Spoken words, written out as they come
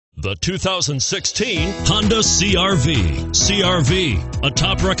The 2016 Honda CR-V. CR-V, a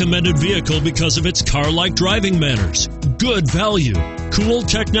top recommended vehicle because of its car-like driving manners, good value, cool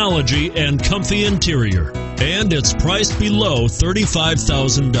technology, and comfy interior. And it's priced below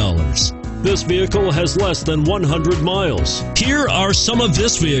 $35,000. This vehicle has less than 100 miles. Here are some of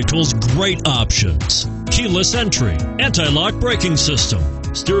this vehicle's great options: keyless entry, anti-lock braking system,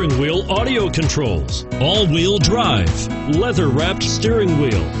 steering wheel audio controls, all-wheel drive, leather-wrapped steering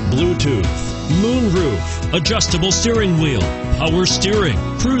wheel, Bluetooth, moonroof, adjustable steering wheel, power steering,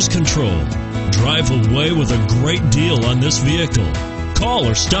 cruise control. Drive away with a great deal on this vehicle. Call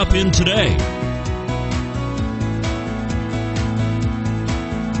or stop in today.